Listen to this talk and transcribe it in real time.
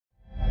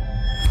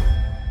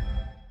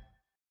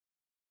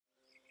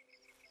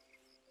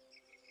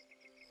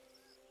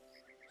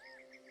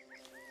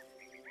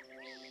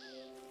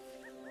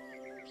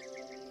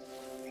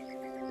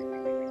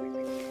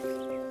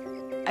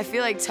I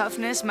feel like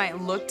toughness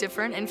might look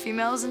different in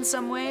females in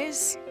some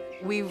ways.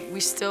 We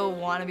still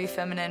want to be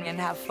feminine and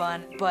have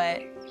fun,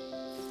 but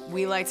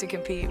we like to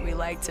compete. We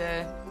like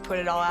to put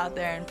it all out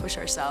there and push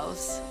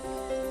ourselves.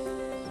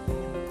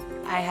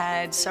 I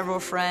had several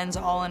friends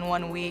all in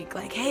one week,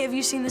 like, hey, have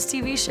you seen this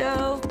TV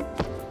show?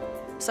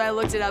 So I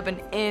looked it up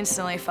and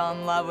instantly fell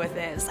in love with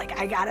it. It's like,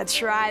 I gotta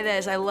try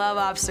this. I love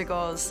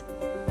obstacles.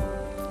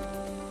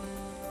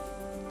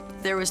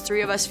 There was 3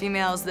 of us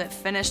females that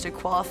finished a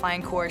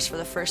qualifying course for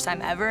the first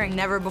time ever, and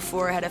never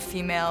before had a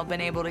female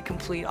been able to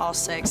complete all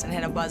 6 and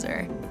hit a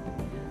buzzer.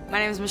 My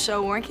name is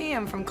Michelle Warnky.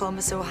 I'm from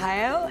Columbus,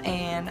 Ohio,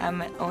 and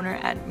I'm an owner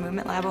at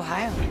Movement Lab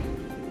Ohio.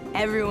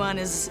 Everyone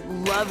is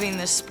loving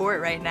this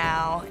sport right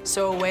now,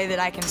 so a way that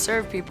I can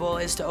serve people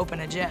is to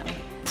open a gym.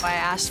 I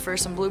asked for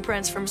some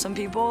blueprints from some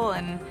people,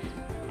 and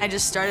I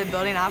just started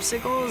building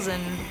obstacles,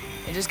 and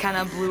it just kind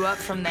of blew up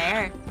from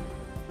there.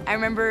 I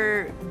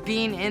remember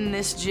being in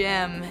this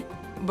gym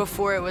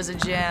before it was a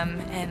gym,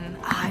 and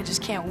I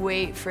just can't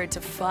wait for it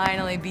to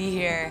finally be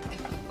here.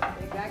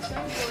 Big back swing,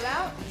 pull it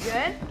out.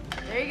 Good.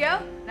 There you go.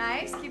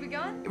 Nice. Keep it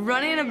going.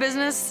 Running a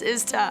business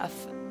is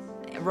tough.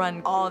 I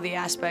run all the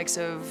aspects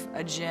of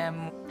a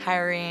gym,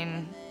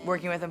 hiring,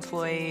 working with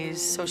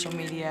employees, social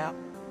media.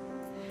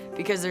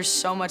 Because there's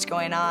so much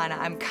going on,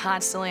 I'm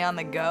constantly on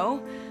the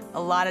go.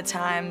 A lot of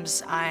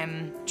times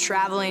I'm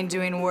traveling,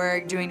 doing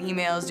work, doing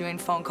emails, doing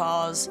phone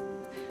calls.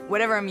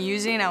 Whatever I'm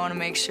using, I want to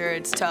make sure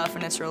it's tough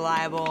and it's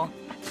reliable.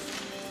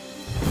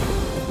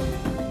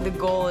 The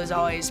goal is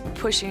always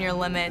pushing your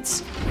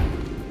limits,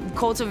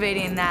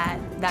 cultivating that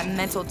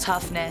mental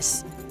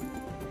toughness,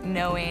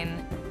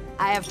 knowing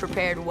I have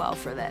prepared well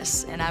for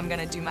this and I'm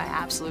going to do my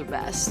absolute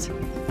best.